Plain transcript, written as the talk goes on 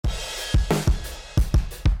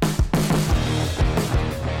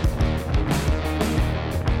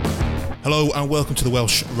Hello and welcome to the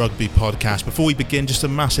Welsh Rugby Podcast. Before we begin, just a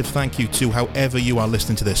massive thank you to however you are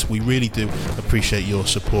listening to this. We really do appreciate your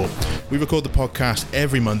support. We record the podcast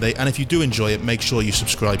every Monday, and if you do enjoy it, make sure you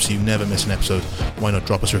subscribe so you never miss an episode. Why not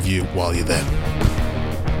drop us a review while you're there?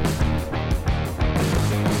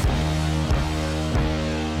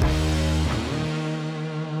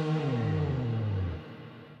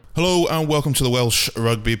 Hello and welcome to the Welsh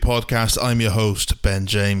Rugby Podcast. I'm your host, Ben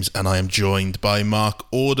James, and I am joined by Mark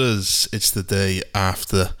Orders. It's the day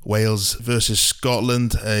after Wales versus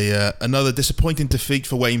Scotland. Another disappointing defeat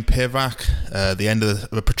for Wayne Pivac. The end of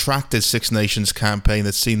a protracted Six Nations campaign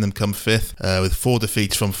that's seen them come fifth with 4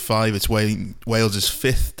 defeats from 5. It's Wales'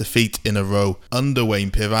 5th defeat in a row under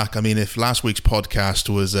Wayne Pivac. I mean, if last week's podcast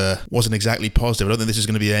wasn't exactly positive, I don't think this is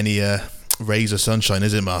going to be any rays of sunshine,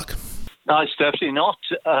 is it, Mark? No, it's definitely not.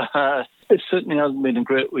 It certainly hasn't been a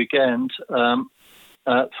great weekend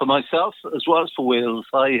for myself as well as for Wales.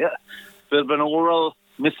 I bit of an oral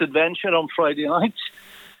misadventure on Friday night.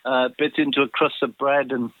 Bit into a crust of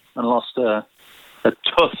bread and lost a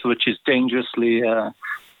tooth, which is dangerously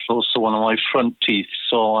close to one of my front teeth.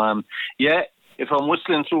 So, if I'm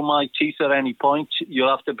whistling through my teeth at any point,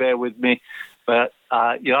 you'll have to bear with me. But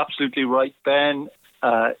you're absolutely right, Ben.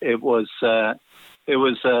 It was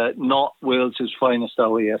not Wales' finest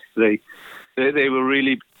hour yesterday. They were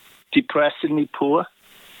really depressingly poor,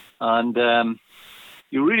 and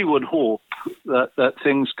you really would hope that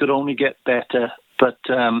things could only get better. But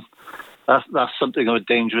that's something of a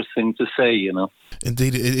dangerous thing to say, you know.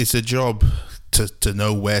 Indeed, it's a job to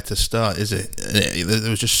know where to start, is it? There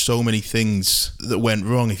was just so many things that went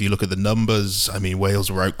wrong. If you look at the numbers, I mean,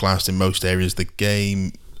 Wales were outclassed in most areas of the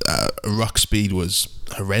game. Ruck speed was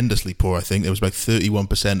horrendously poor. I think there was about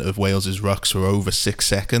 31% of Wales's rucks were over 6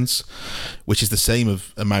 seconds, which is the same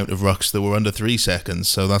amount of rucks that were under 3 seconds.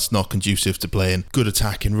 So that's not conducive to playing good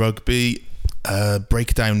attack in rugby.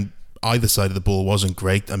 Breakdown either side of the ball wasn't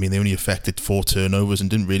great. I mean, they only affected 4 turnovers and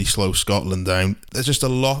didn't really slow Scotland down. There's just a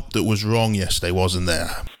lot that was wrong yesterday, wasn't there?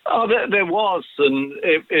 Oh, there was, and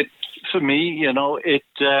it for me, you know, it.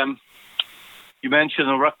 You mentioned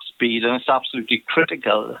the ruck speed, and it's absolutely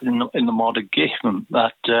critical in the modern game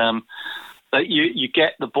that you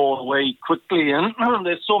get the ball away quickly, and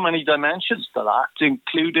there's so many dimensions to that,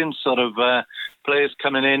 including sort of players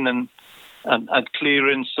coming in and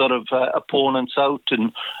clearing sort of opponents out.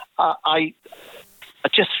 And I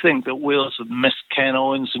just think that Wales have missed Ken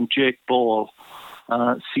Owens and Jake Ball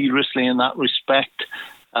seriously in that respect.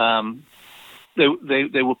 They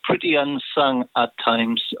were pretty unsung at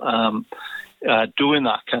times. Doing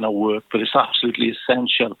that kind of work, but it's absolutely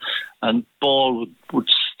essential. And Ball would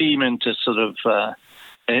steam into sort of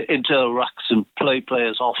into the rucks and play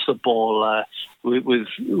players off the ball with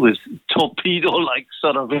torpedo-like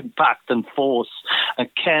sort of impact and force. And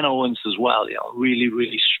Ken Owens as well, you know, really,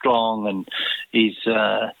 really strong, and he's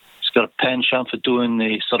got a penchant for doing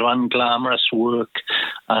the sort of unglamorous work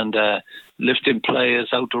and lifting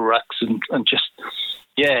players out of rucks and just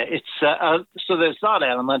it's so there's that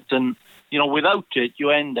element. And you know, without it, you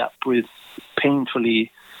end up with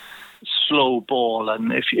painfully slow ball.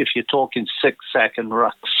 And if you're talking 6-second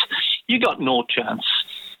rucks, you got no chance.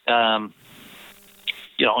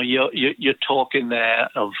 You know, you're talking there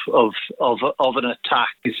of an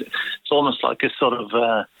attack. It's almost like a sort of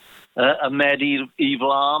a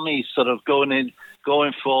medieval army, sort of going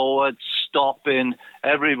forward, stopping.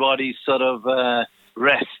 Everybody's sort of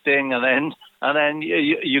resting, and then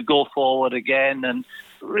you go forward again. And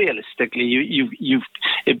realistically,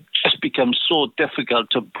 it just becomes so difficult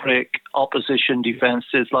to break opposition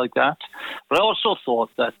defences like that. But I also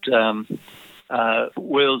thought that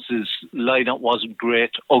Wales's lineup wasn't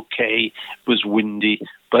great. Okay, it was windy,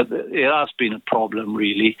 but it has been a problem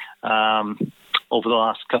really over the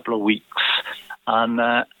last couple of weeks, and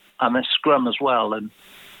a scrum as well. And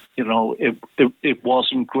you know, it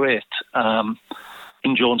wasn't great.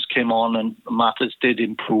 And Jones came on, and matters did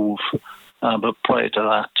improve. But prior to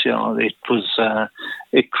that, you know,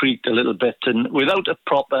 it creaked a little bit, and without a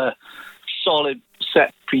proper, solid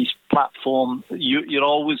set-piece platform, you're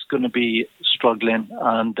always going to be struggling.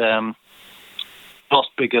 And lost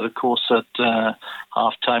Biggert, of course, at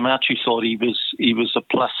half-time. I actually thought he was a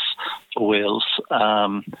plus for Wales,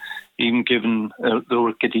 even given the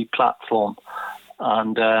rickety platform.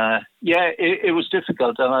 And it was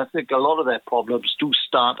difficult, and I think a lot of their problems do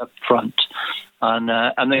start up front,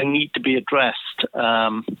 and they need to be addressed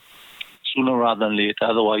sooner rather than later.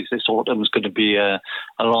 Otherwise, this autumn is going to be a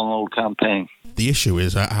long old campaign. The issue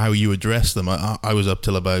is how you address them. I was up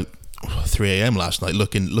till about 3 a.m. last night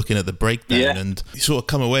looking at the breakdown, and you sort of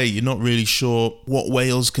come away, you're not really sure what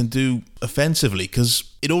Wales can do offensively, because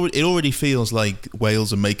it already feels like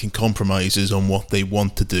Wales are making compromises on what they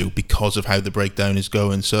want to do because of how the breakdown is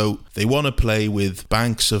going. So they want to play with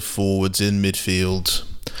banks of forwards in midfield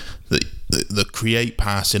that create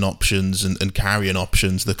passing options and carrying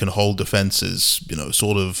options that can hold defences,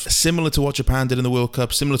 sort of similar to what Japan did in the World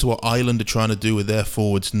Cup, similar to what Ireland are trying to do with their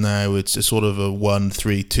forwards now. It's a sort of a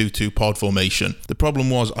 1-3-2-2 pod formation. The problem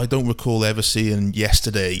was, I don't recall ever seeing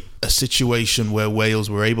yesterday a situation where Wales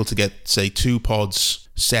were able to get, say, 2 pods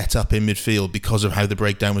set up in midfield because of how the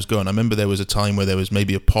breakdown was going. I remember there was a time where there was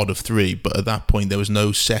maybe a pod of 3, but at that point there was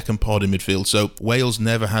no second pod in midfield. So Wales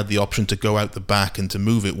never had the option to go out the back and to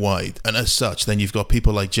move it wide. And as such, then you've got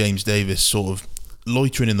people like James Davis sort of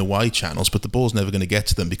loitering in the wide channels, but the ball's never going to get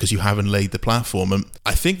to them because you haven't laid the platform. And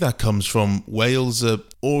I think that comes from Wales are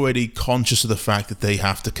already conscious of the fact that they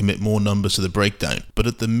have to commit more numbers to the breakdown. But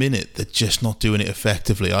at the minute, they're just not doing it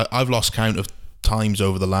effectively. I've lost count of times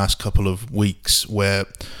over the last couple of weeks where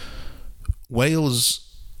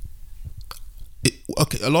Wales,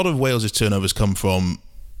 a lot of Wales's turnovers come from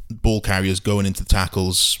ball carriers going into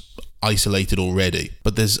tackles isolated already,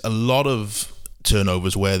 but there's a lot of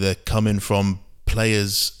turnovers where they're coming from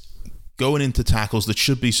players going into tackles that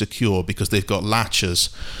should be secure because they've got latches,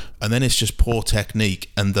 and then it's just poor technique,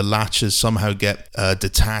 and the latches somehow get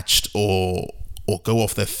detached or go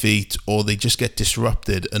off their feet, or they just get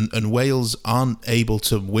disrupted, and Wales aren't able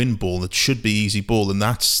to win ball that should be easy ball. And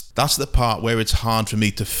that's the part where it's hard for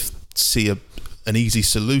me to see an easy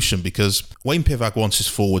solution, because Wayne Pivac wants his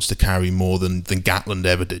forwards to carry more than Gatland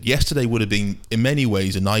ever did. Yesterday would have been in many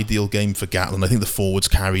ways an ideal game for Gatland. I think the forwards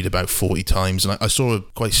carried about 40 times, and I saw a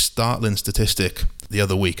quite startling statistic the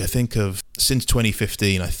other week. I think of since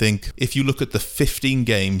 2015, I think if you look at the 15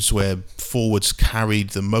 games where forwards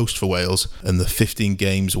carried the most for Wales and the 15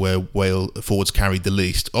 games where forwards carried the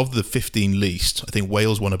least, of the 15 least, I think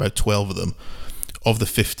Wales won about 12 of them. Of the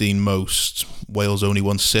 15 most, Wales only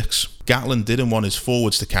won 6. Gatland didn't want his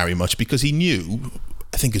forwards to carry much because he knew,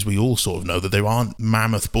 I think as we all sort of know, that there aren't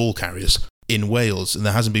mammoth ball carriers in Wales, and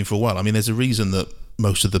there hasn't been for a while. I mean, there's a reason that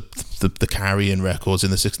most of the carrying records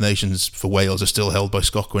in the Six Nations for Wales are still held by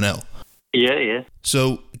Scott Grinnell. Yeah.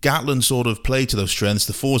 So Gatland sort of played to those strengths.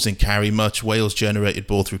 The forwards didn't carry much. Wales generated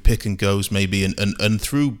ball through pick and goes maybe, and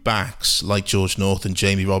through backs like George North and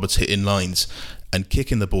Jamie Roberts hitting lines and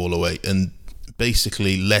kicking the ball away and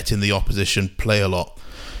basically letting the opposition play a lot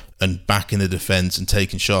and back in the defence and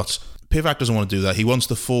taking shots. Pivac doesn't want to do that. He wants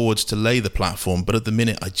the forwards to lay the platform, but at the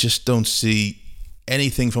minute I just don't see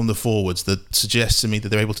anything from the forwards that suggests to me that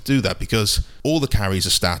they're able to do that, because all the carries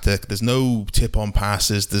are static. There's no tip-on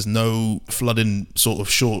passes. There's no flooding sort of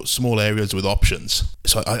short, small areas with options.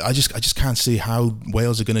 So I just can't see how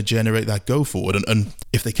Wales are going to generate that go forward. And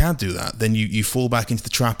if they can't do that, then you fall back into the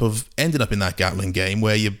trap of ending up in that Gatland game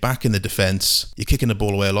where you're back in the defence, you're kicking the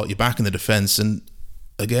ball away a lot, you're back in the defence, and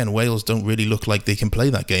again, Wales don't really look like they can play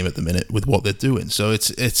that game at the minute with what they're doing. So it's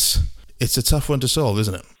a tough one to solve,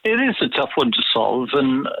 isn't it? It is a tough one to solve,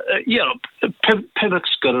 and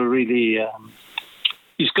Pivac's got to really,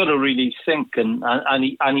 he's got to really think, and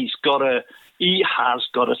he has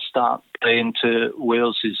got to start playing to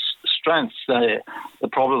Wales's strengths. The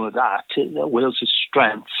problem with that is that Wales's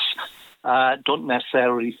strengths don't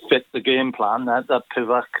necessarily fit the game plan that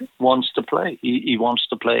Pivac wants to play. He wants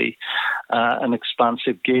to play an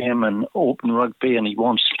expansive game and open rugby, and he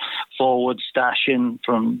wants forwards dashing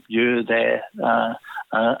from here, there,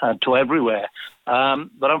 to everywhere.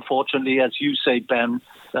 But unfortunately, as you say, Ben,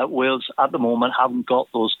 that Wales at the moment haven't got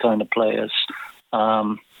those kind of players.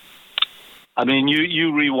 I mean,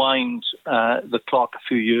 you rewind the clock a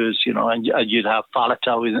few years, and you'd have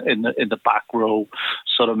Faletau in the back row,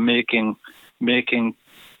 sort of making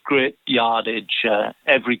great yardage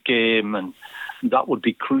every game, and that would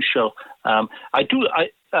be crucial. And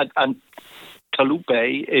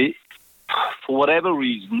Taulupe, for whatever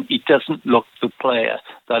reason, he doesn't look the player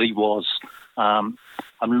that he was. I'm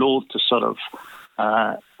loath to sort of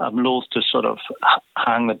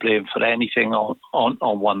hang the blame for anything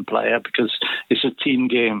on one player, because it's a team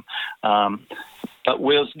game. But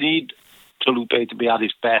Wales need Taulupe to be at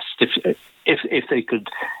his best. If they could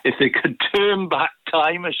turn back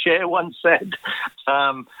time, as Shea once said,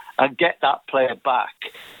 and get that player back,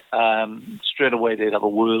 straight away they'd have a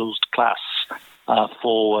world class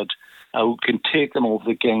forward who can take them over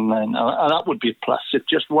the game line, and that would be a plus if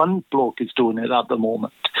just one bloke is doing it at the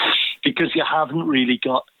moment, because you haven't really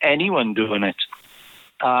got anyone doing it.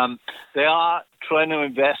 They are trying to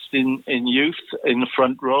invest in youth in the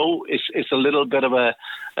front row. It's a little bit of a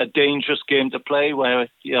dangerous game to play where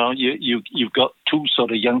you've got two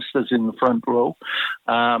sort of youngsters in the front row.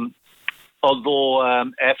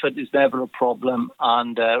 Although effort is never a problem,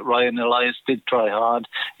 and Ryan Elias did try hard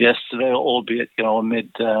yesterday, albeit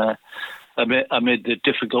amid the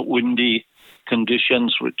difficult windy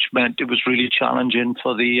conditions, which meant it was really challenging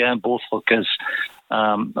for the both hookers.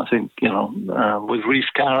 I think with Reece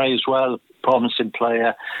Carey as well, promising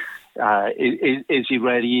player. Is he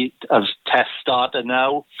ready as test starter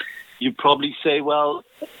now? You'd probably say, well,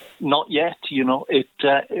 not yet.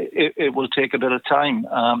 It will take a bit of time.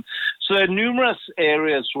 So there are numerous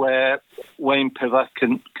areas where Wayne Pivac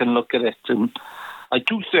can look at it, and I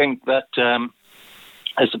do think that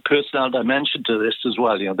as a personnel dimension to this as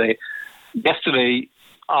well. They yesterday,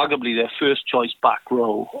 arguably their first choice back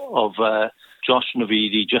row of Josh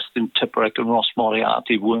Navidi, Justin Tipuric, and Ross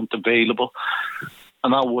Moriarty weren't available,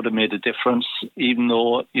 and that would have made a difference. Even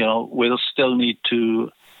though we'll still need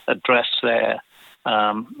to address their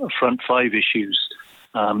front five issues.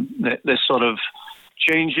 They're sort of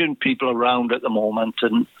changing people around at the moment,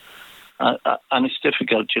 and it's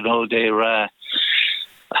difficult.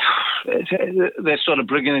 They're sort of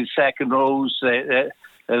bringing in second rows. They're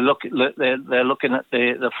looking at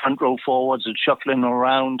the front row forwards and shuffling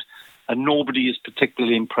around, and nobody is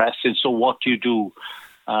particularly impressive. So what do you do?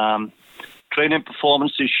 Training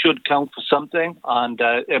performances should count for something, and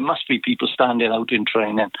there must be people standing out in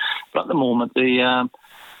training. But at the moment,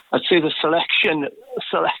 I'd say the selection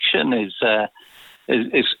is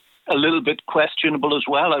a little bit questionable as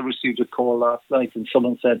well. I received a call last night, and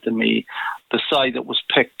someone said to me, the side that was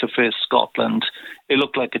picked to face Scotland, it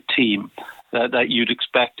looked like a team that you'd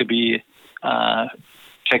expect to be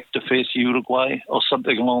picked to face Uruguay or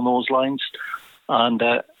something along those lines, and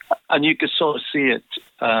you could sort of see it.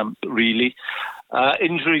 Really,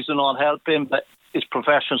 injuries are not helping, but it's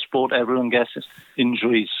professional sport. Everyone gets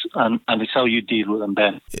injuries, and it's how you deal with them,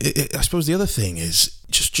 Ben. I suppose the other thing is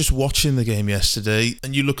just watching the game yesterday,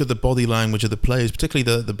 and you look at the body language of the players,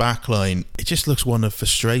 particularly the back line, it just looks one of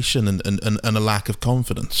frustration and a lack of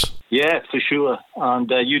confidence. Yeah, for sure.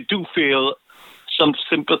 And you do feel some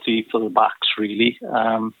sympathy for the backs, really,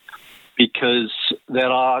 because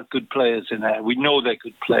there are good players in there. We know they're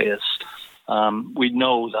good players. We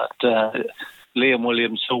know that Liam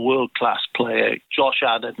Williams, a world-class player, Josh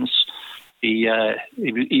Adams, he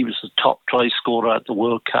was the top try scorer at the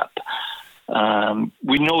World Cup.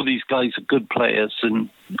 We know these guys are good players, and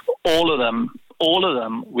all of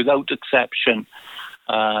them, without exception,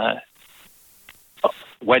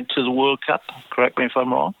 went to the World Cup. Correct me if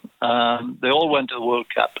I'm wrong. They all went to the World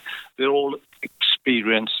Cup. They're all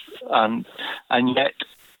experienced, and yet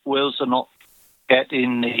Wales are not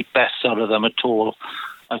getting the best out of them at all.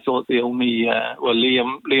 I thought the only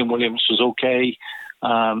Liam Williams was okay.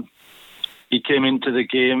 He came into the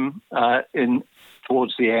game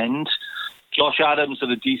towards the end. Josh Adams had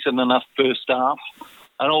a decent enough first half,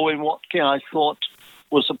 and Owen Watkin I thought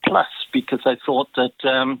was a plus, because I thought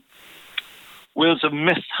that Wales have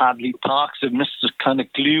missed Hadley Parkes, have missed the kind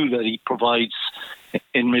of glue that he provides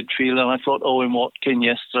in midfield, and I thought Owen Watkin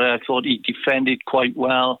yesterday, I thought he defended quite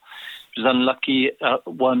well. He was unlucky at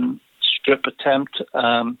one strip attempt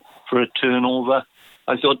for a turnover.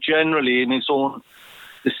 I thought generally in his own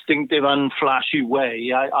distinctive, unflashy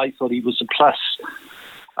way, I thought he was a plus.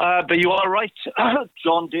 But you are right.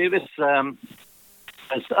 John Davis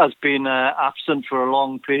has been absent for a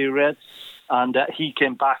long period, and he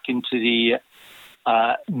came back into the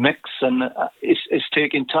mix, and it's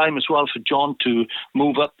taking time as well for John to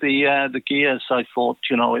move up the gears. I thought,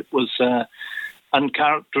 it was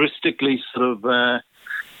uncharacteristically sort of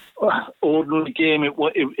ordinary game.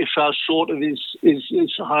 It fell short of his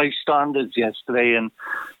high standards yesterday, and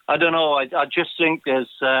I don't know. I just think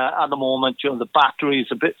there's at the moment, the battery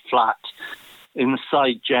is a bit flat in the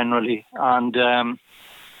side generally, and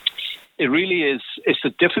it really is. It's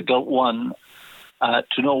a difficult one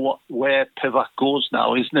to know where Pivac goes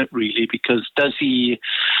now, isn't it? Really, because does he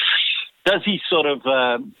sort of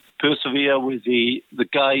persevere with the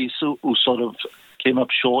guys who sort of came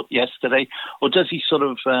up short yesterday, or does he sort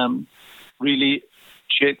of really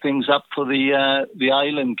shake things up for the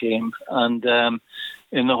Ireland game, and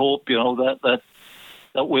in the hope that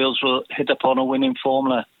Wales will hit upon a winning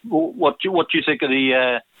formula? What do you think of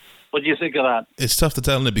what do you think of that? It's tough to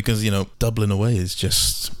tell, isn't it? Because Dublin away is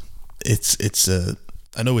just it's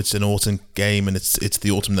I know it's an autumn game, and it's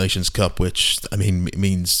the Autumn Nations Cup, which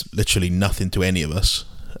means literally nothing to any of us.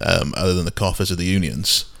 other than the coffers of the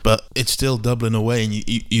unions. But it's still Dublin away, and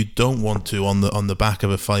you don't want to, on the back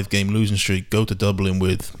of a 5-game losing streak, go to Dublin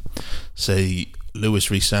with, say, Lewis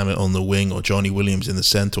Rees-Zammit on the wing, or Johnny Williams in the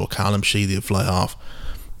centre, or Callum Sheedy at fly half,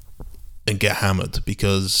 and get hammered,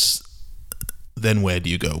 because then where do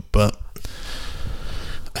you go? But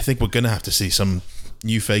I think we're going to have to see some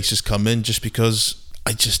new faces come in, just because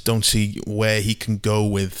I just don't see where he can go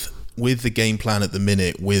with the game plan at the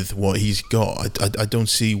minute, with what he's got. I don't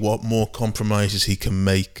see what more compromises he can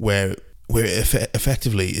make where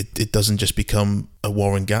effectively it doesn't just become a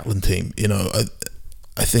Warren Gatland team. You know,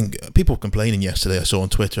 I think people complaining yesterday, I saw on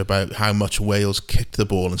Twitter, about how much Wales kicked the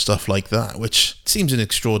ball and stuff like that, which seems an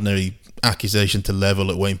extraordinary accusation to level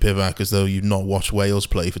at Wayne Pivac, as though you've not watched Wales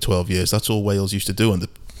play for 12 years. That's all Wales used to do, and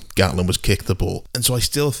Gatland was kick the ball. And so I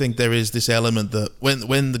still think there is this element that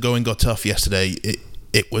when the going got tough yesterday,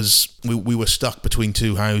 it was we were stuck between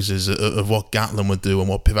two houses of what Gatland would do and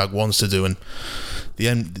what Pivac wants to do, and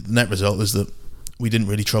the net result is that we didn't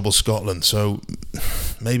really trouble Scotland. So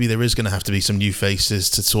maybe there is going to have to be some new faces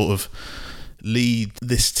to sort of lead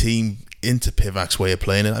this team into Pivac's way of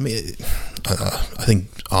playing. And I mean, I think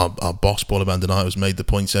our boss Paul Abandonado has made the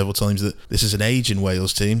point several times that this is an aging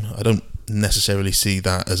Wales team. I don't necessarily see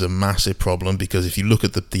that as a massive problem, because if you look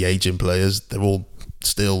at the aging players, they're all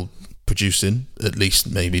still producing, at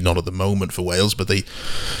least maybe not at the moment for Wales, but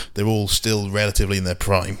they're all still relatively in their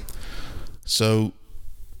prime. So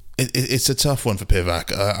it's a tough one for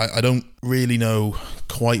Pivac. I don't really know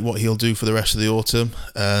quite what he'll do for the rest of the autumn,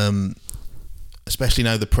 especially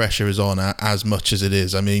now the pressure is on as much as it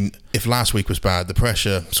is. I mean, if last week was bad, the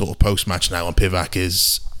pressure sort of post-match now on Pivac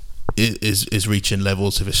is reaching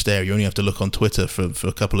levels of hysteria. You only have to look on Twitter for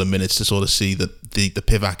a couple of minutes to sort of see that the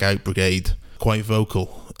Pivac out brigade quite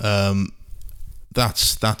vocal.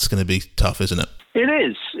 That's going to be tough, isn't it? It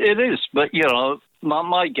is. But you know,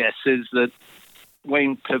 my guess is that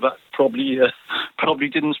Wayne Pivac probably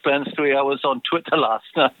didn't spend 3 hours on Twitter last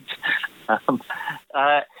night.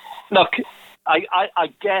 Look, I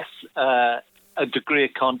guess a degree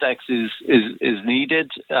of context is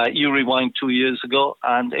needed. You rewind 2 years ago,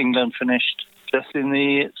 and England finished fifth in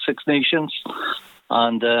the Six Nations,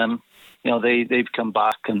 and you know they've come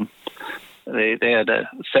back and they had a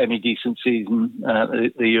semi-decent season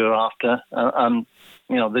the year after, and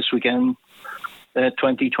you know this weekend they're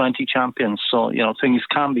 2020 champions. So you know things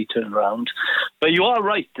can be turned around. But you are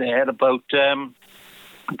right there about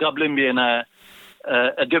Dublin being a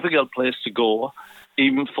difficult place to go,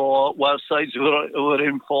 even for Welsh sides who are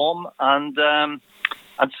in form and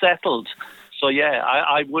settled. So yeah,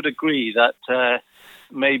 I would agree that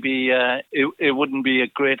maybe it wouldn't be a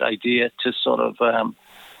great idea to sort of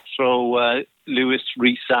throw Lewis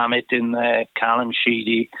Rees-Zammit in there, Callum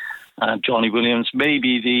Sheedy, Johnny Williams.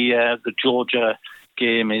 Maybe the Georgia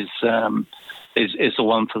game is the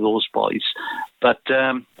one for those boys. But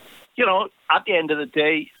you know, at the end of the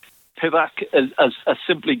day, Pivac as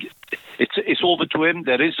simply, it's over to him.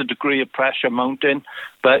 There is a degree of pressure mounting,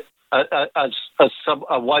 but as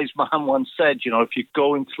a wise man once said, you know, if you're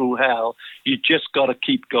going through hell, you just got to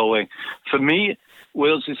keep going. For me,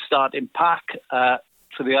 Wales' starting pack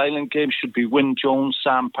for the Ireland game should be Wyn Jones,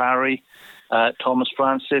 Sam Parry, Thomas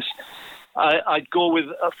Francis. I'd go with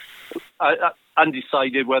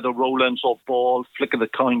undecided whether Rowlands or Ball, flick of the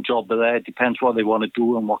coin job there. Depends what they want to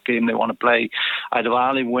do and what game they want to play. I'd have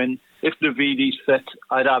Alan Wynne. If Navidi's fit,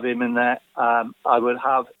 I'd have him in there. I would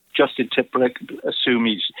have Justin Tipuric, assume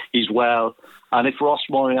he's well. And if Ross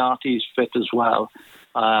Moriarty is fit as well,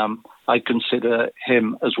 I'd consider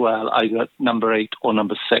him as well, either at number 8 or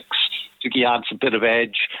number 6. I think he adds a bit of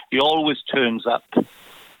edge. He always turns up.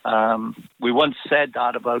 We once said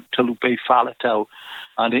that about Talupe Faletau,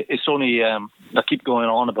 and it's only I keep going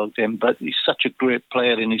on about him, but he's such a great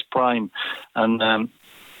player in his prime, and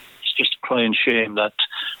it's just a crying shame that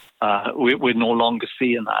we're no longer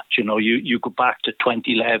seeing that. You know, you go back to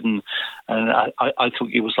 2011, and I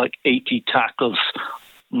think it was like 80 tackles.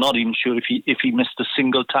 Not even sure if he missed a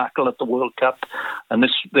single tackle at the World Cup, and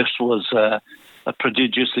this was a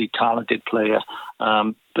prodigiously talented player,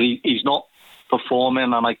 but he's not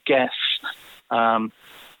performing, and I guess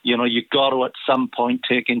you know, you got to at some point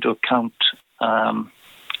take into account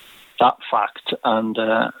that fact. And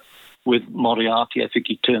with Moriarty, I think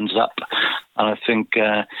he turns up, and I think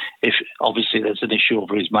if obviously there's an issue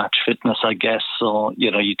over his match fitness, I guess, so you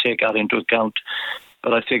know you take that into account.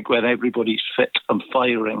 But I think when everybody's fit and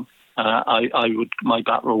firing, my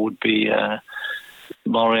back row would be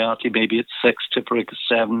Moriarty maybe at 6, Tipuric at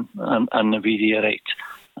 7, and Navidi at 8.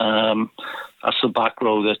 That's the back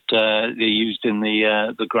row that they used in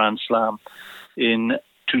the Grand Slam in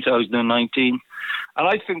 2019. And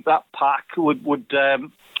I think that pack would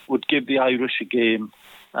give the Irish a game.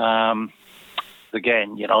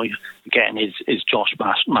 Again, is Josh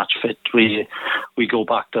match fit? We go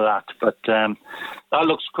back to that, but that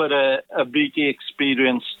looks quite a really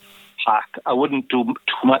experienced pack. I wouldn't do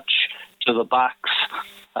too much to the backs.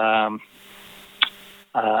 I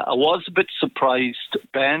was a bit surprised,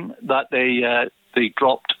 Ben, that they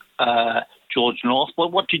dropped George North.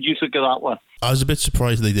 What did you think of that one? I was a bit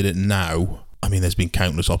surprised they did it now. I mean, there's been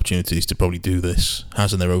countless opportunities to probably do this,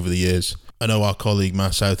 hasn't there, over the years? I know our colleague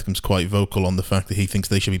Matt Southcome's quite vocal on the fact that he thinks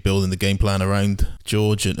they should be building the game plan around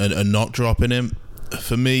George and not dropping him.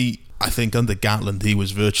 For me, I think under Gatland he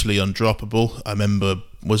was virtually undroppable. I remember,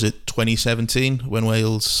 was it 2017 when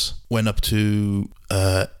Wales went up to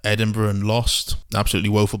Edinburgh and lost? Absolutely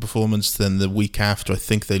woeful performance. Then the week after, I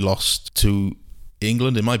think they lost to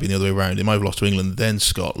England. It might be the other way around. They might have lost to England, then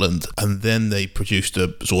Scotland, and then they produced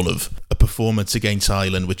a sort of a performance against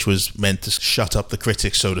Ireland, which was meant to shut up the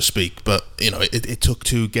critics, so to speak. But it took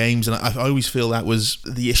 2 games, and I always feel that was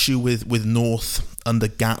the issue with North under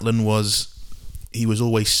Gatland, was he was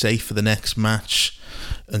always safe for the next match,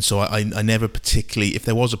 and so I never particularly, if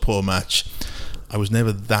there was a poor match, I was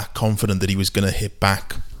never that confident that he was going to hit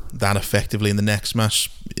back that effectively in the next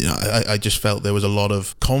match. I just felt there was a lot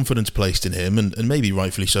of confidence placed in him, and maybe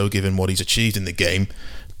rightfully so given what he's achieved in the game,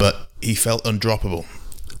 but he felt undroppable,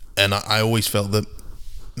 and I always felt that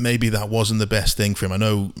maybe that wasn't the best thing for him. I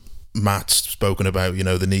know Matt's spoken about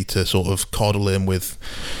the need to sort of coddle him with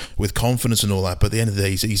confidence and all that, but at the end of the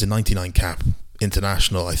day he's a 99 cap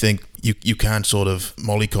international. I think you can't sort of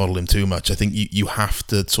mollycoddle him too much. I think you have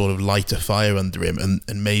to sort of light a fire under him,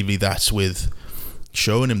 and maybe that's with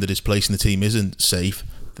showing him that his place in the team isn't safe.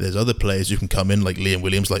 There's other players who can come in, like Liam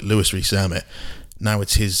Williams, like Lewis Rees-Zammit. Now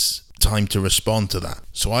it's his time to respond to that.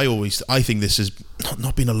 So I think this has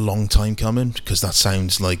not been a long time coming, because that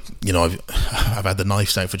sounds like I've had the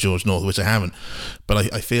knives out for George North, which I haven't.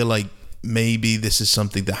 But I feel like maybe this is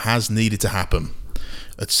something that has needed to happen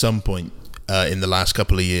at some point in the last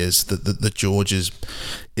couple of years. That George is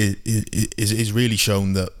really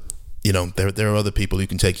shown that there are other people who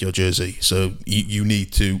can take your jersey, so you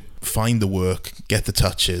need to find the work, get the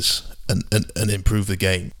touches, and improve the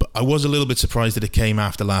game. But I was a little bit surprised that it came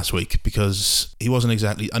after last week, because he wasn't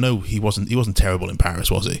exactly, I know he wasn't terrible in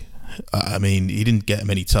Paris, was he? I mean, he didn't get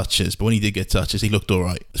many touches, but when he did get touches, he looked all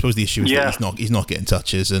right. I suppose the issue is that he's not getting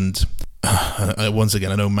touches, and once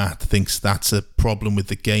again, I know Matt thinks that's a problem with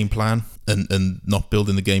the game plan and not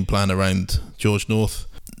building the game plan around George North.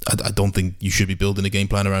 I don't think you should be building a game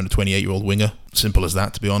plan around a 28-year-old winger. Simple as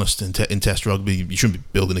that, to be honest. In Test rugby, you shouldn't be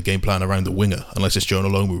building a game plan around the winger, unless it's Jonah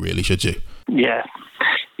Lomu, really, should you? Yeah.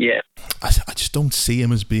 I just don't see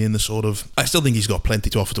him as being the sort of... I still think he's got plenty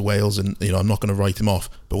to offer to Wales, and I'm not going to write him off.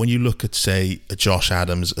 But when you look at, say, a Josh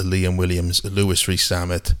Adams, a Liam Williams, a Lewis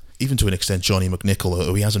Rees-Zammit, even to an extent Johnny McNichol,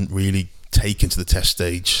 who he hasn't really taken to the Test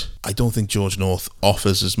stage, I don't think George North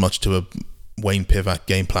offers as much to a Wayne Pivac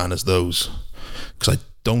game plan as those. Because I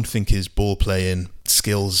don't think his ball playing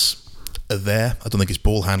skills are there. I don't think his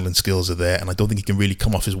ball handling skills are there, and I don't think he can really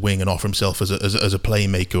come off his wing and offer himself as a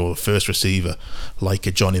playmaker or a first receiver like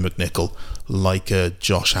a Johnny McNichol, like a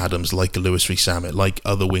Josh Adams, like a Lewis Rees-Zammit, like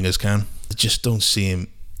other wingers can. I just don't see him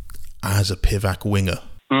as a Pivac winger.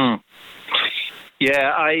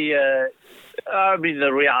 Yeah, I mean,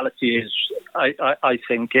 the reality is, I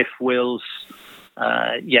think if Wales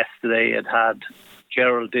yesterday had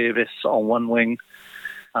Gerald Davis on one wing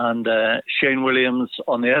and Shane Williams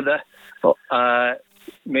on the other,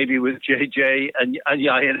 maybe with JJ and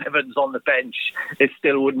Ian Evans on the bench, it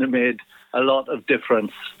still wouldn't have made a lot of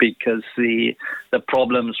difference, because the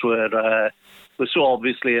problems were so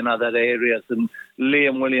obviously in other areas. And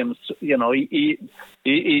Liam Williams,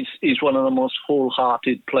 he's one of the most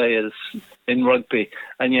wholehearted players in rugby,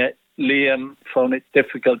 and yet Liam found it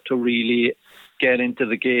difficult to really get into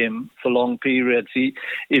the game for long periods. He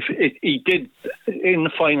did in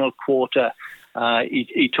the final quarter.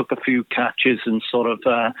 He took a few catches and sort of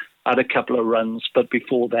had a couple of runs, but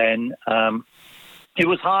before then, it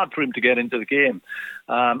was hard for him to get into the game.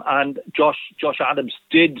 And Josh Adams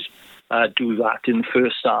did do that in the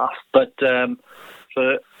first half, but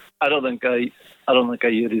so I don't think I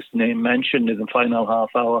heard his name mentioned in the final half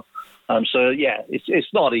hour. So yeah,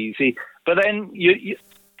 it's not easy. But then you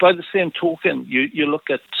by the same token, you look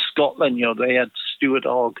at Scotland. They had Stuart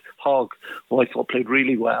Hogg, who I thought played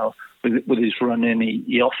really well with his run in.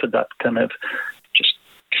 He offered that kind of just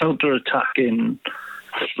counter-attacking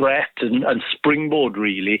threat and springboard,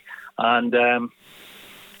 really. And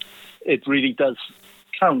it really does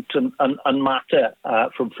count and matter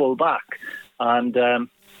from full back. And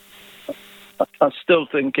I'm still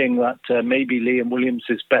thinking that maybe Liam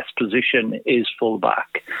Williams' best position is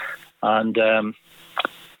full-back. And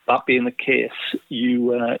that being the case,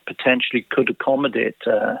 you potentially could accommodate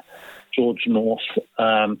George North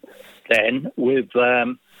then with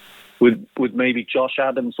maybe Josh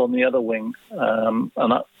Adams on the other wing, and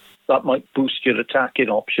that might boost your attacking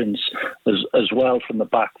options as well from the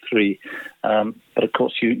back three. But of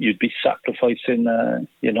course, you'd be sacrificing,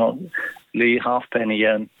 Lee Halfpenny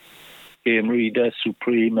and Game Reader,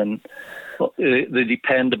 Supreme, and the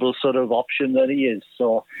dependable sort of option that he is.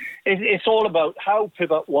 So it's all about how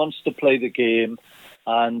Pivac wants to play the game,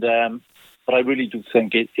 and but I really do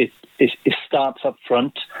think it starts up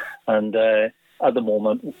front, and at the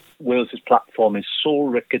moment Wales' platform is so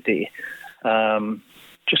rickety.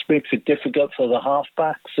 Just makes it difficult for the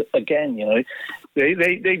halfbacks. Again,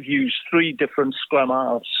 they've used 3 different scrum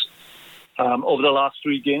halves over the last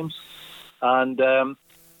 3 games, and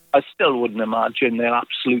I still wouldn't imagine they're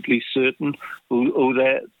absolutely certain who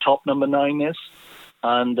their top number 9 is.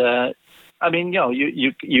 And I mean,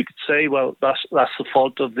 you could say, well, that's the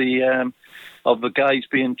fault of the guys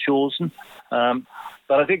being chosen.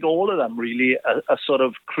 But I think all of them really are sort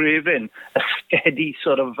of craving a steady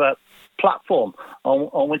sort of platform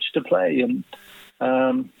on which to play. And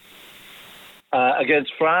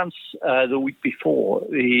against France the week before,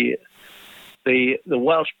 the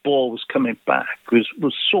Welsh ball was coming back was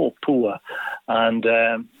so poor, and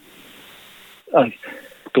I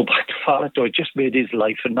go back to Farrato. It just made his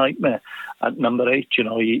life a nightmare at number 8.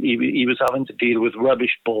 He was having to deal with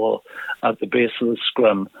rubbish ball at the base of the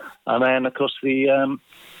scrum, and then of course the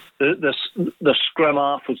scrum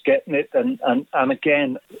half was getting it, and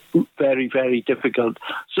again very, very difficult.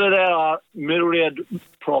 So there are myriad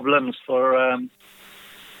problems for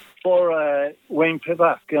Wayne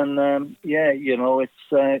Pivac, and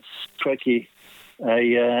it's tricky.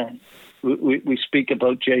 We speak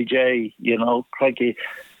about JJ, crikey,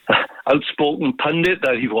 outspoken pundit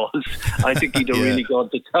that he was. I think he'd have really gone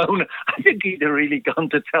to town. I think he'd have really gone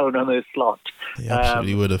to town on this slot. He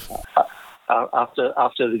absolutely would have.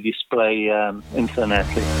 After the display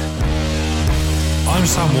internationally. I'm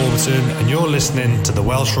Sam Warburton, and you're listening to the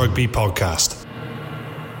Welsh Rugby Podcast.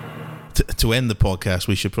 To end the podcast,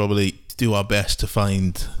 we should probably do our best to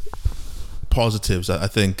find positives. I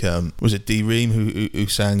think was it D Ream who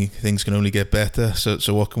sang "Things Can Only Get Better."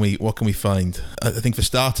 So what can we find? I think for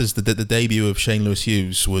starters, the debut of Shane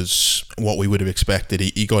Lewis-Hughes was what we would have expected.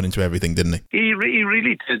 He got into everything, didn't he? He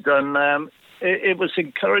really did, and it was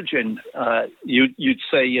encouraging. You'd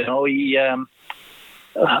say, he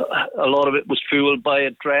a lot of it was fueled by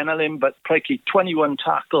adrenaline, but crikey, 21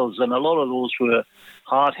 tackles, and a lot of those were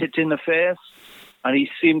hard-hitting affairs, and he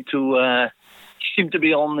seemed to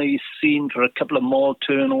be on the scene for a couple of more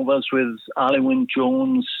turnovers with Alan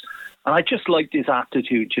Wynne-Jones, and I just liked his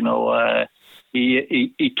attitude.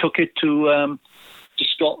 He took it to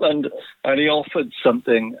Scotland, and he offered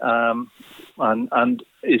something, and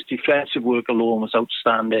his defensive work alone was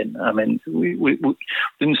outstanding. I mean, we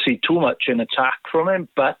didn't see too much in attack from him,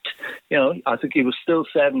 but I think he was still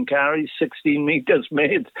 7 carries, 16 meters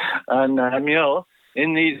made, and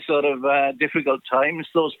in these sort of difficult times,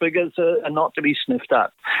 those figures are not to be sniffed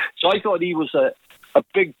at. So I thought he was a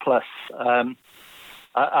big plus at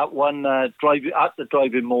the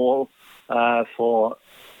driving maul for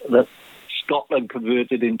the Scotland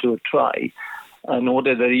converted into a try. I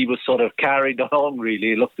noted that he was sort of carried along,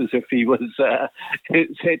 really. It looked as if he was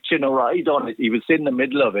hitching a ride on it. He was in the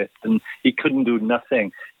middle of it, and he couldn't do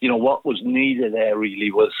nothing. What was needed there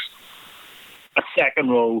really was a second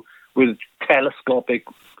row with telescopic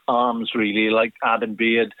arms, really, like Adam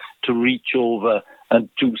Beard, to reach over and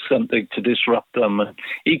do something to disrupt them. And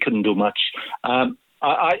he couldn't do much.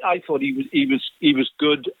 I thought he was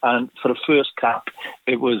good, and for the first cap,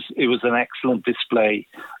 it was an excellent display.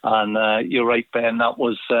 And you're right, Ben. That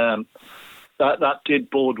was that did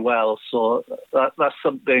bode well. So that's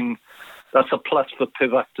something. That's a plus for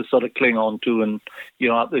Pivac to sort of cling on to. And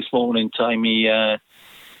at this moment in time, he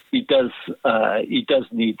does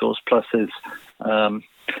need those pluses.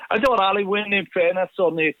 I thought Ali Wynne, in fairness,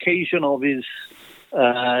 on the occasion of his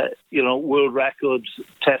world records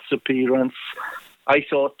test appearance, I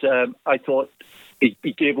thought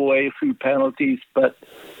he gave away a few penalties, but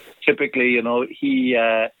typically,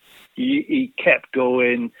 he kept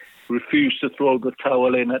going, refused to throw the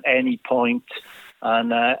towel in at any point,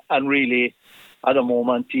 and really, at the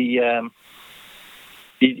moment, you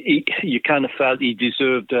kind of felt he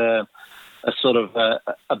deserved a sort of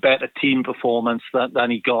a better team performance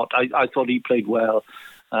than he got. I thought he played well.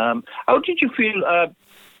 How did you feel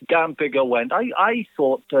Gambiger went? I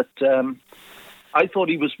thought that. I thought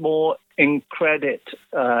he was more in credit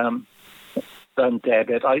than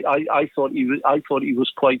debit. I thought he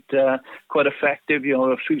was quite effective. You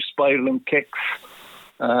know, a few spiraling kicks.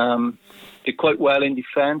 Did quite well in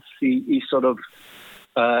defence. He sort of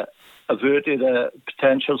averted a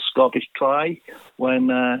potential Scottish try when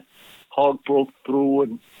Hogg broke through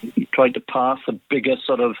and he tried to pass. A bigger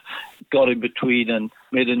sort of got in between and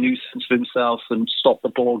made a nuisance of himself and stopped the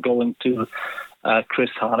ball going to Chris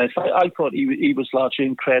Harris. I thought he was largely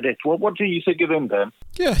in credit. What do you think of him, Ben?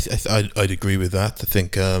 Yeah, I'd agree with that. I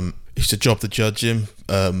think it's a job to judge him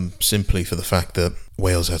simply for the fact that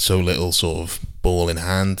Wales had so little sort of ball in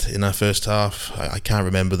hand in that first half. I can't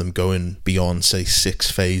remember them going beyond, say,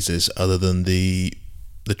 6 phases other than the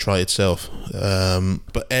try itself.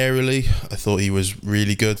 But aerially, I thought he was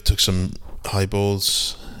really good. Took some high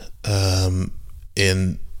balls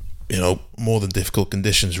in, you know, more than difficult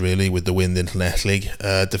conditions, really, with the wind in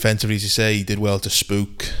Llanelli. Defensively, as you say, he did well to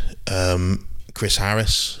spook Chris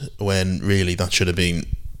Harris when really that should have been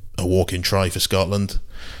a walk-in try for Scotland.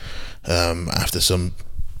 After some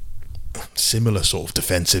similar sort of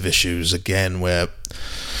defensive issues again, where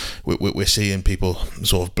we're seeing people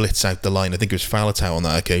sort of blitz out the line. I think it was Faletau on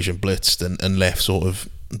that occasion blitzed and left sort of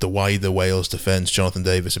the wider Wales defence, Jonathan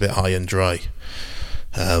Davies, a bit high and dry.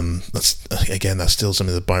 That's still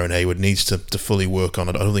something that Byron Hayward needs to fully work on.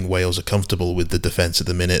 I don't think Wales are comfortable with the defence at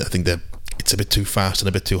the minute. I think it's a bit too fast and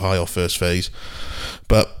a bit too high off first phase.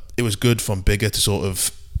 But it was good from Biggar to sort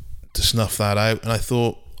of to snuff that out, and I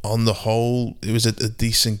thought on the whole it was a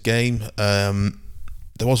decent game.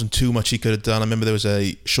 There wasn't too much he could have done. I remember there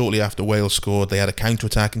was shortly after Wales scored, they had a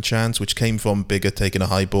counter-attacking chance which came from Biggar taking a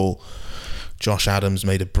high ball. Josh Adams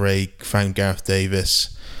made a break, found Gareth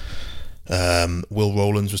Davis. Will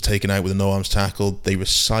Rowlands was taken out with a no-arms tackle. They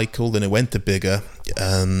recycled and it went to Biggar,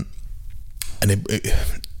 and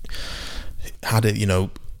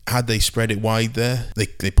had they spread it wide there,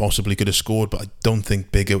 they possibly could have scored, but I don't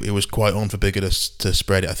think Biggar, it was quite on for Biggar to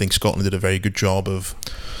spread it. I think Scotland did a very good job of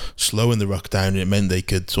slowing the ruck down, and it meant they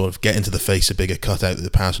could sort of get into the face of Biggar, cut out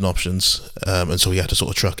the passing options, and so he had to sort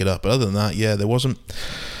of truck it up. But other than that, yeah, it wasn't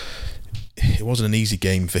an easy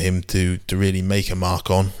game for him to really make a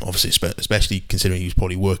mark on, obviously, especially considering he was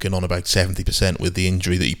probably working on about 70% with the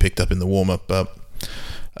injury that he picked up in the warm-up. But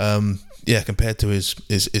yeah, compared to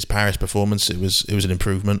his Paris performance, it was an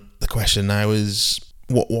improvement. The question now is,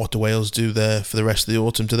 what do Wales do there for the rest of the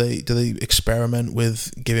autumn? Do they experiment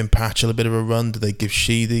with giving Patchell a bit of a run? Do they give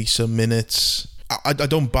Sheedy some minutes? I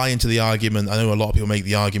don't buy into the argument. I know a lot of people make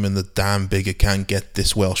the argument that Dan Biggar can't get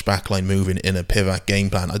this Welsh backline moving in a Pivac game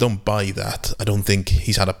plan. I don't buy that. I don't think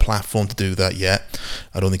he's had a platform to do that yet.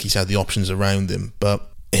 I don't think he's had the options around him. But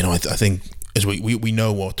I think as we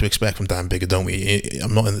know what to expect from Dan Biggar, don't we?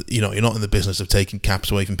 I'm not you're not in the business of taking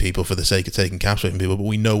caps away from people for the sake of taking caps away from people, but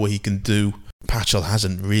we know what he can do. Patchell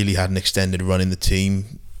hasn't really had an extended run in the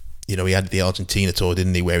team. He had the Argentina tour,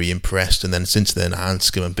 didn't he, where he impressed, and then since then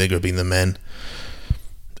Hanscom and Biggar have been the men,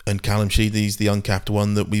 and Callum Sheedy's the uncapped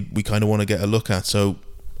one that we kind of want to get a look at. So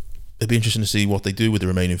it'd be interesting to see what they do with the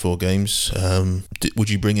remaining 4 games. Would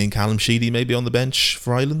you bring in Callum Sheedy maybe on the bench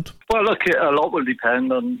for Ireland? Well, look, a lot will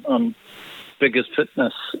depend on Biggar's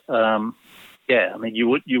fitness. Yeah, I mean, you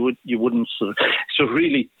wouldn't sort of. So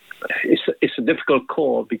really, it's a difficult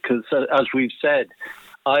call because, as we've said,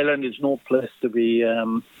 Ireland is no place to be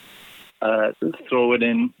throwing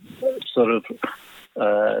in sort of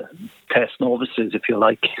test novices, if you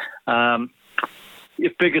like.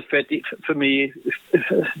 If Biggar's fit, for me,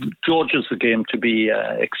 Georgia's the game to be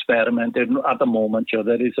experimented. At the moment,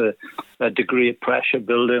 there is a degree of pressure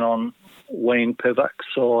building on Wayne Pivac,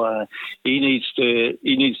 so he needs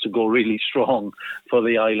to go really strong for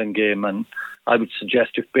the Ireland game. And I would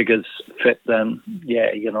suggest if Biggar's fit, then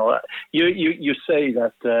yeah, you say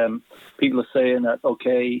that people are saying that,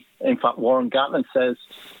 okay. In fact, Warren Gatland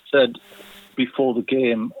said before the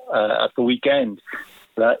game at the weekend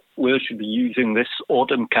that Wales should be using this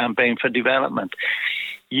autumn campaign for development.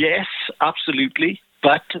 Yes, absolutely,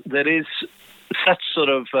 but there is such sort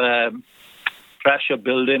of pressure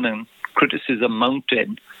building and criticism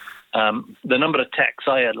mounting. The number of texts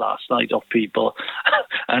I had last night of people,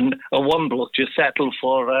 and one bloke just settled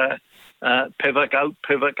for Pivac out,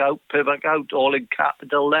 Pivac out, Pivac out, all in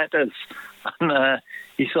capital letters. And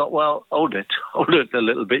he thought, well, hold it a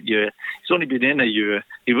little bit. He's only been in a year.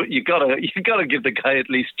 You gotta give the guy at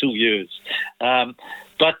least 2 years.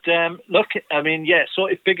 But look, I mean, yeah. So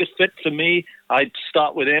if Biggar's fit, for me, I'd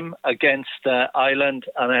start with him against Ireland,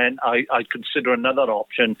 and then I'd consider another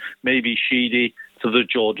option, maybe Sheedy to the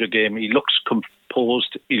Georgia game. He looks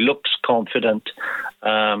composed. He looks confident.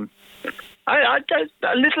 I'm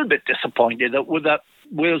a little bit disappointed that with that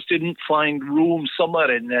Wales didn't find room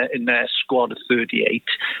somewhere in their squad of 38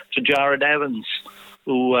 for Jared Evans,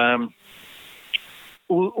 who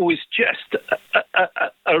is just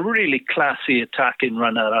a really classy attacking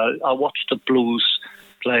runner. I watched the Blues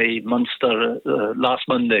play Munster last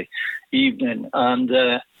Monday evening, and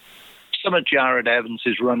some of Jared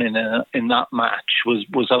Evans' running in that match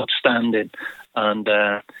was outstanding. And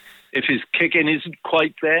if his kicking isn't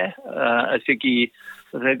quite there, I think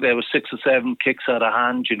there were 6 or 7 kicks out of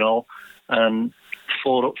hand, and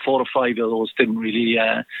 4 or 5 of those didn't really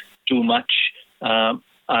do much,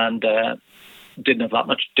 and didn't have that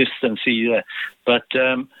much distance either. But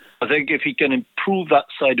I think if he can improve that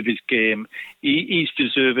side of his game, he's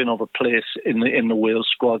deserving of a place in the Wales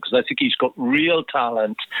squad, because I think he's got real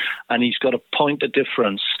talent and he's got a point of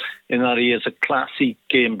difference in that he is a classy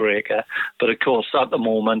game breaker. But of course, at the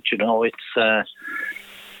moment, it's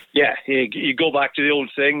you go back to the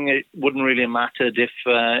old thing. It wouldn't really have mattered if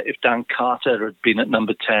Dan Carter had been at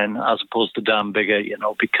number 10 as opposed to Dan Biggar,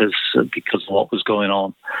 because of what was going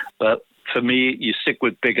on. But for me, you stick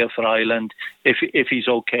with Biggar for Ireland if he's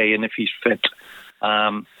okay and if he's fit.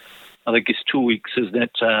 I think it's 2 weeks, isn't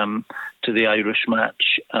it, to the Irish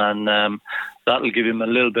match, and that'll give him a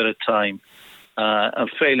little bit of time. And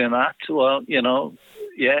failing that, well,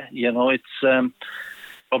 it's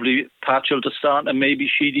probably Patchell to start and maybe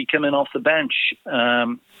Sheedy coming off the bench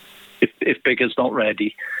if Biggar's not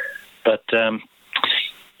ready. But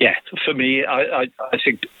for me, I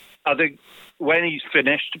think when he's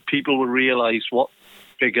finished, people will realise what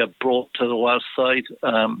Biggar brought to the Welsh side.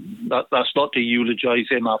 That's not to eulogise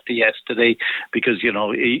him after yesterday, because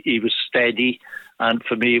he was steady, and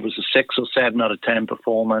for me it was a 6 or 7 out of 10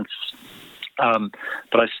 performance.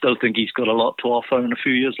 But I still think he's got a lot to offer and a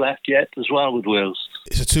few years left yet as well with Wales.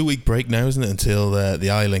 It's a 2-week break now, isn't it, until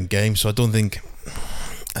the Ireland game? So I don't think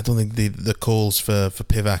the calls for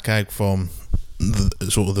Pivac out from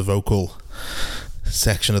the vocal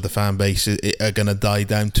section of the fan base are going to die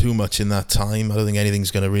down too much in that time. I don't think anything's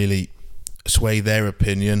going to really sway their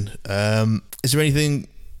opinion. Is there anything?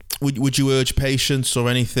 Would you urge patience or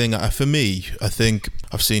anything? For me, I think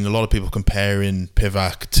I've seen a lot of people comparing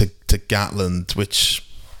Pivac to Gatland, which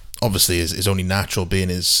obviously is only natural being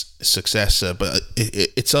his successor, but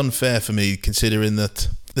it's unfair for me considering that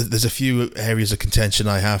there's a few areas of contention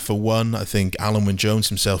I have. For one, I think Alan Wynne-Jones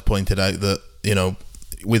himself pointed out that,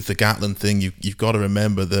 with the Gatland thing, you've got to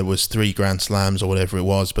remember there was 3 Grand Slams or whatever it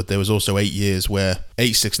was, but there was also 8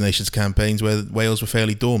 Six Nations campaigns where Wales were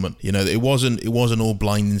fairly dormant. It wasn't all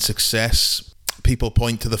blinding success. People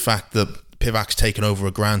point to the fact that Pivac's taken over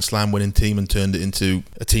a Grand Slam winning team and turned it into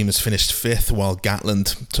a team that's finished 5th, while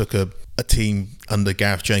Gatland took a team under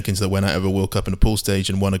Gareth Jenkins that went out of a World Cup in a pool stage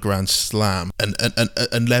and won a Grand Slam,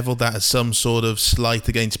 and levelled that as some sort of slight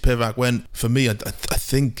against Pivac, when for me I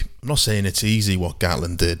think, I'm not saying it's easy what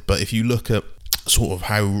Gatland did, but if you look at sort of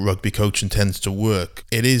how rugby coaching tends to work,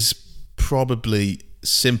 it is probably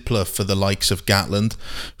simpler for the likes of Gatland,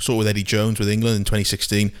 sort of with Eddie Jones with England in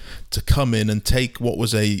 2016, to come in and take what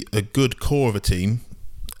was a good core of a team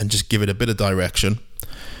and just give it a bit of direction,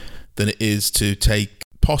 than it is to take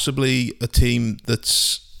possibly a team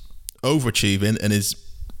that's overachieving and is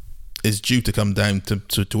due to come down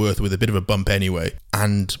to earth with a bit of a bump anyway,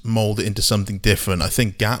 and mould it into something different. I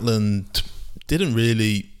think Gatland didn't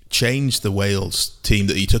really change the Wales team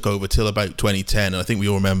that he took over till about 2010, and I think we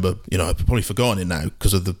all remember, I've probably forgotten it now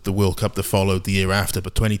because of the World Cup that followed the year after,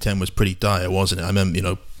 but 2010 was pretty dire, wasn't it? I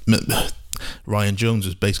remember, Ryan Jones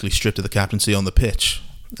was basically stripped of the captaincy on the pitch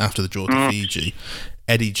after the draw to Fiji.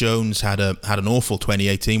 Eddie Jones had an awful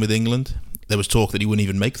 2018 with England. There was talk that he wouldn't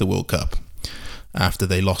even make the World Cup after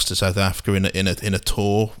they lost to South Africa in a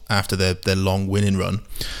tour after their long winning run.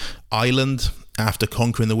 Ireland, after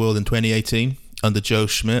conquering the world in 2018 under Joe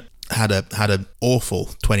Schmidt, had an awful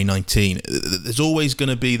 2019. There's always going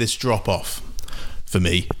to be this drop off for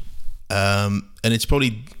me, and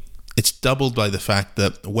it's doubled by the fact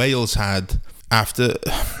that Wales had, After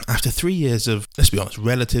 3 years of, let's be honest,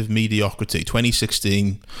 relative mediocrity,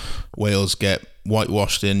 2016, Wales get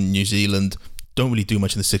whitewashed in New Zealand, don't really do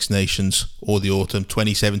much in the Six Nations or the autumn.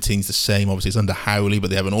 2017 is the same, obviously it's under Howley, but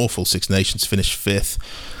they have an awful Six Nations, finish 5th,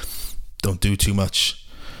 don't do too much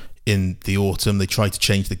in the autumn. They try to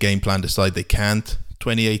change the game plan, decide they can't.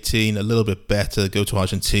 2018, a little bit better, go to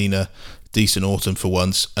Argentina, decent autumn for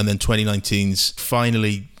once, and then 2019's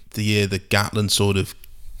finally the year that Gatland sort of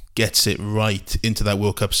gets it right into that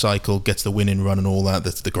World Cup cycle, gets the winning run and all that.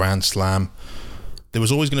 That's the Grand Slam. There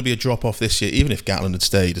was always going to be a drop-off this year, even if Gatland had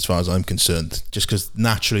stayed, as far as I'm concerned, just because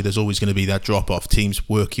naturally there's always going to be that drop-off. Teams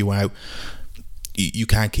work you out. You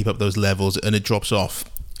can't keep up those levels and it drops off.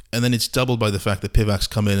 And then it's doubled by the fact that Pivac's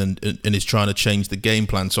come in and is trying to change the game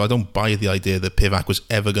plan. So I don't buy the idea that Pivac was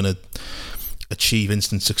ever going to achieve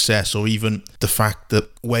instant success, or even the fact that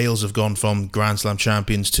Wales have gone from Grand Slam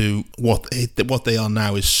champions to what they are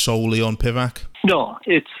now is solely on Pivac. No,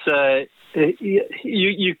 it's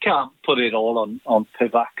you can't put it all on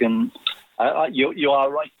Pivac, and you are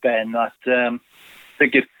right, Ben. That I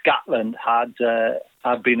think if Gatland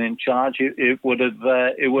had been in charge, it would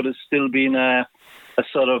have still been a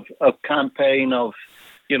sort of a campaign of,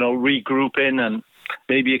 regrouping and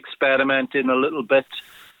maybe experimenting a little bit.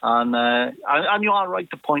 And you are right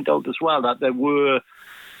to point out as well that there were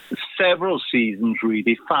several seasons,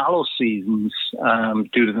 really, fallow seasons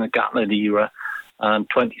during the Gatland era. And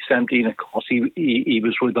 2017, of course, he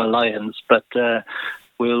was with the Lions, but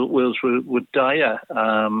Wales were dire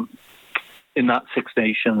in that Six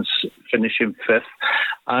Nations, finishing fifth.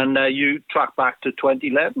 And you track back to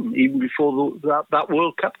 2011, even before that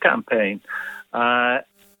World Cup campaign.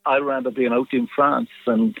 I remember being out in France,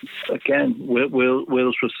 and again,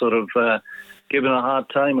 Wales was sort of given a hard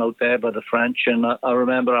time out there by the French. And I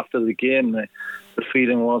remember after the game, the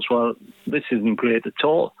feeling was, well, this isn't great at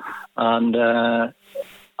all. And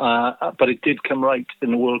but it did come right in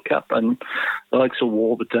the World Cup, and the likes of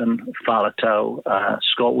Warburton, Faletau,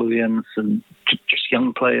 Scott Williams, and just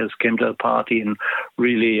young players came to the party, and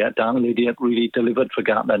really, Dan Lydiate really delivered for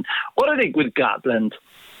Gatland. What I think with Gatland,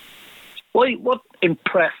 what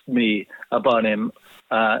impressed me about him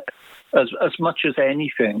as much as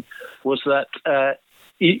anything was that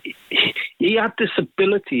he had this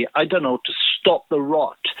ability, I don't know, to stop the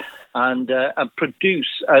rot and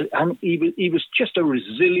produce. And he was just a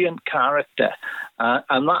resilient character.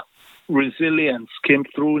 And that resilience came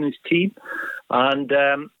through in his team. And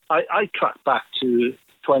I track back to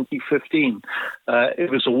 2015. It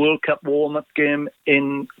was a World Cup warm-up game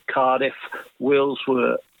in Cardiff. Wales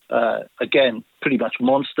were again, pretty much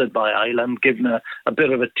monstered by Ireland, given a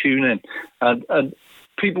bit of a tune-in. And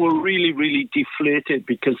people were really, really deflated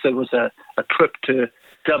because there was a trip to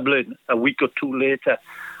Dublin a week or two later.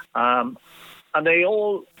 And they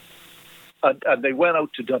went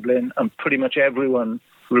out to Dublin, and pretty much everyone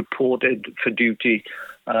reported for duty.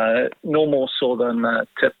 No more so than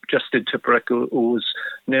Justin Tipuric, who was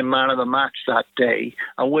named man of the match that day.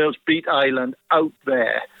 And Wales beat Ireland out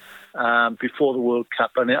there before the World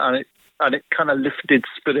Cup, and it kind of lifted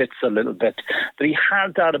spirits a little bit. But he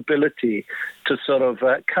had that ability to sort of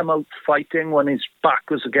come out fighting when his back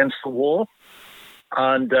was against the wall,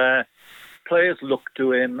 and players look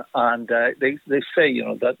to him, and they say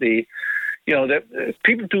that that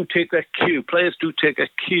people do take their cue. Players do take their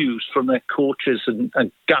cues from their coaches, and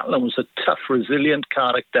Gatland was a tough, resilient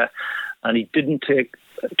character, and he didn't take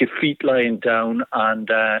defeat lying down, and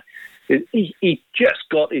he just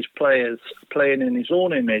got his players playing in his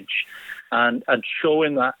own image and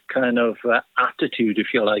showing that kind of attitude,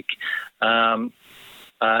 if you like,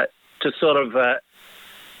 to sort of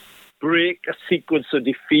break a sequence of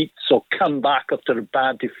defeats or come back after a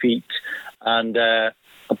bad defeat and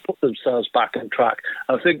put themselves back on track.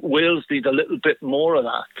 I think Wales need a little bit more of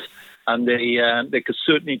that, and they could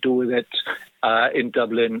certainly do with it in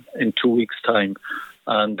Dublin in 2 weeks' time.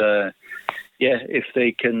 And if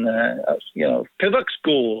they can, Pivac's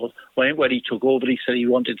goal when he took over, he said he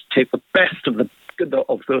wanted to take the best of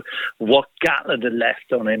what Gatland had left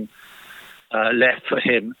for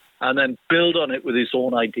him, and then build on it with his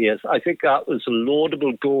own ideas. I think that was a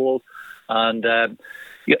laudable goal, and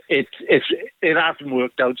it hasn't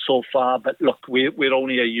worked out so far. But look, we're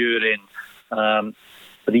only a year in.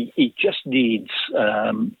 But he just needs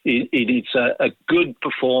he needs a good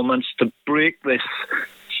performance to break this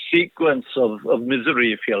sequence of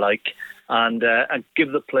misery, if you like, and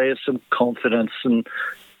give the players some confidence. And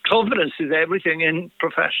confidence is everything in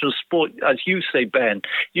professional sport, as you say, Ben.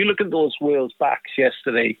 You look at those Wales backs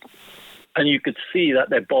yesterday, and you could see that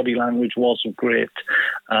their body language wasn't great.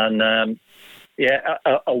 And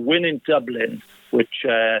a win in Dublin, which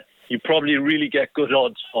you probably really get good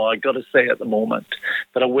odds for, I got to say, at the moment.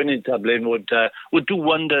 But a win in Dublin would do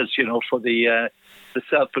wonders, for the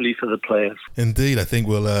self-belief of the players. Indeed, I think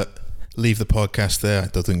we'll leave the podcast there. I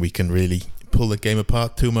don't think we can really pull the game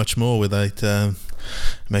apart too much more without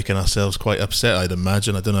making ourselves quite upset, I'd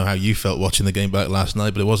imagine. I don't know how you felt watching the game back last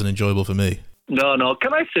night, but it wasn't enjoyable for me. No.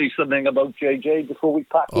 Can I say something about JJ before we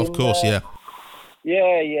pack in? Of course, yeah.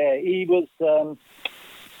 Yeah. He was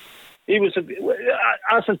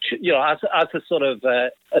as a sort of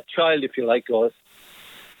a child, if you like, or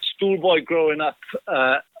schoolboy growing up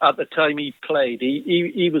at the time he played.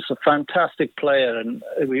 He was a fantastic player, and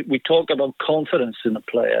we talk about confidence in a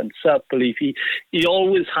player and self-belief. He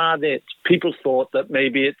always had it. People thought that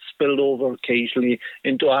maybe it spilled over occasionally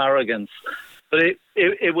into arrogance, but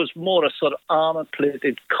it was more a sort of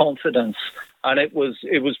armor-plated confidence, and it was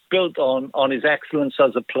built on his excellence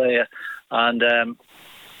as a player. And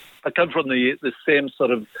I come from the same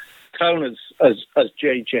sort of town as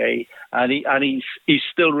JJ, and he's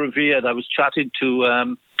still revered. I was chatting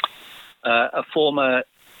to a former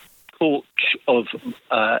coach of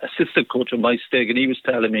assistant coach of my Steig, and he was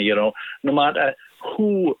telling me, no matter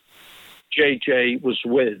who JJ was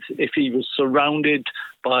with, if he was surrounded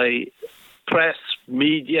by press,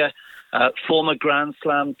 media, former Grand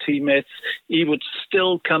Slam teammates, he would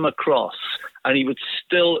still come across and he would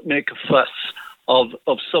still make a fuss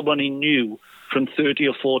of someone he knew from 30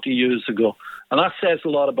 or 40 years ago. And that says a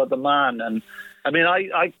lot about the man. And I mean,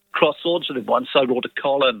 I crossed swords with him once. I wrote a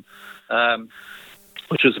column,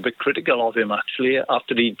 which was a bit critical of him, actually,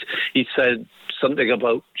 after he said something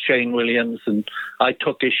about Shane Williams, and I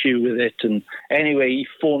took issue with it. And anyway, he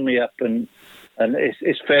phoned me up, and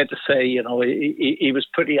it's fair to say, he was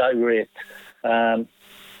pretty irate.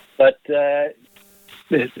 But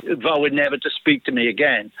vowed never to speak to me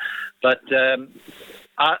again. But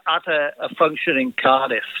at a function in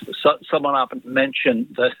Cardiff, someone happened to mention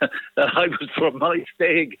that I was from my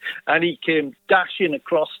Steig, and he came dashing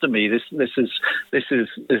across to me. This is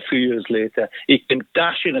a few years later. He came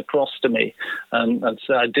dashing across to me and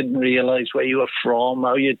said, "I didn't realise where you were from.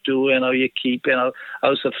 How you doing? How you keeping?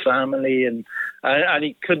 How's the family?" And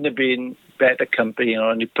he couldn't have been better company,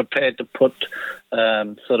 and he prepared to put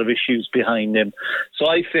sort of issues behind him. So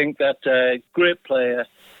I think that great player,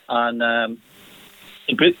 and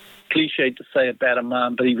a bit cliche to say a better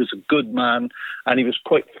man, but he was a good man, and he was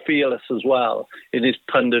quite fearless as well in his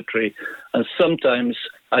punditry. And sometimes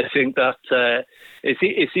I think that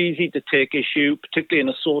it's easy to take issue, particularly in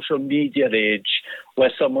a social media age,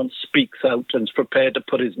 where someone speaks out and is prepared to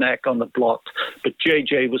put his neck on the block. But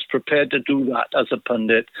JJ was prepared to do that as a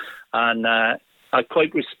pundit, and I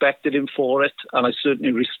quite respected him for it, and I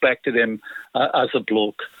certainly respected him as a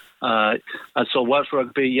bloke. And so Welsh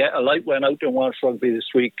Rugby, a light went out in Welsh Rugby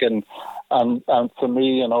this week, and for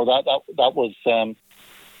me, that was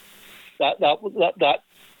that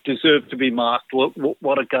deserved to be marked.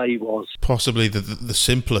 What a guy he was. Possibly the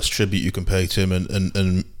simplest tribute you can pay to him,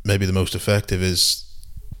 and maybe the most effective, is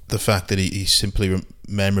the fact that he's simply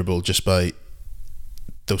memorable just by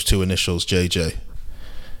those two initials, JJ,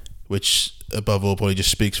 which above all probably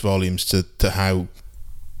just speaks volumes to how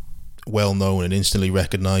well known and instantly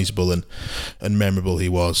recognisable and memorable he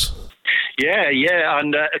was. Yeah,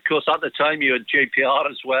 and of course at the time you had JPR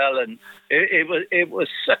as well, and it was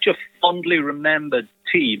such a fondly remembered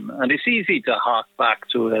team, and it's easy to hark back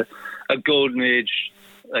to a golden age,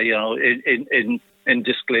 in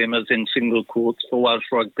disclaimers, in single quotes for Welsh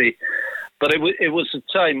Rugby, but it was a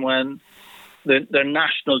time when the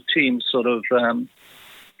national team sort of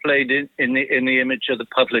played in the image of the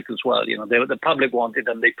public as well. The public wanted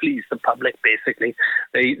them. They pleased the public. Basically,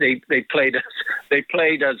 they played as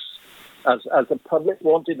the public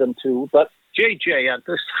wanted them to. But JJ had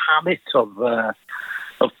this habit of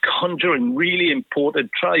conjuring really important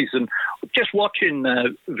tries, and just watching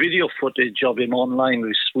video footage of him online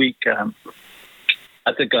this week.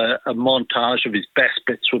 I think a montage of his best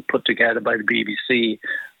bits were put together by the BBC,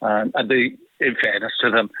 and in fairness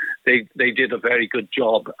to them, they did a very good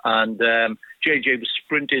job. And JJ was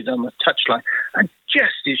sprinted on the touchline, and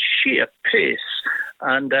just his sheer pace.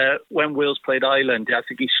 And when Wales played Ireland, I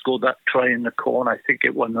think he scored that try in the corner. I think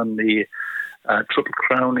it won on the Triple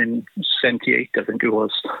Crown in 78, I think it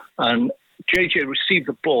was. And JJ received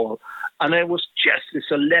the ball, and there was just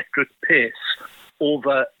this electric pace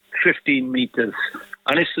over 15 metres.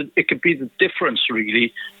 And it could be the difference,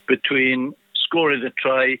 really, between scoring a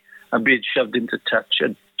try and being shoved into touch.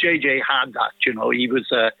 And JJ had that, he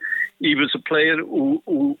was a player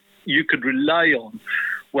who you could rely on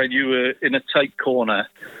when you were in a tight corner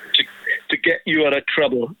to get you out of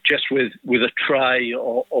trouble just with a try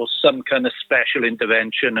or some kind of special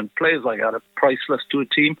intervention. And players like that are priceless to a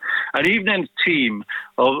team. And even in a team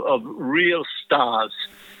of real stars,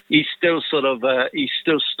 he still stood out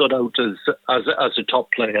as a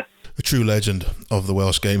top player. A true legend of the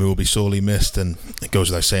Welsh game who will be sorely missed, and it goes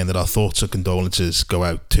without saying that our thoughts and condolences go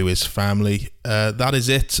out to his family. That is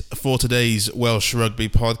it for today's Welsh Rugby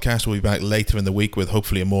podcast. We'll be back later in the week with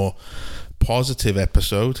hopefully a more positive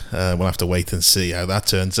episode. We'll have to wait and see how that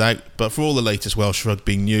turns out. But for all the latest Welsh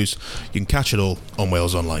Rugby news, you can catch it all on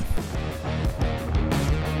Wales Online.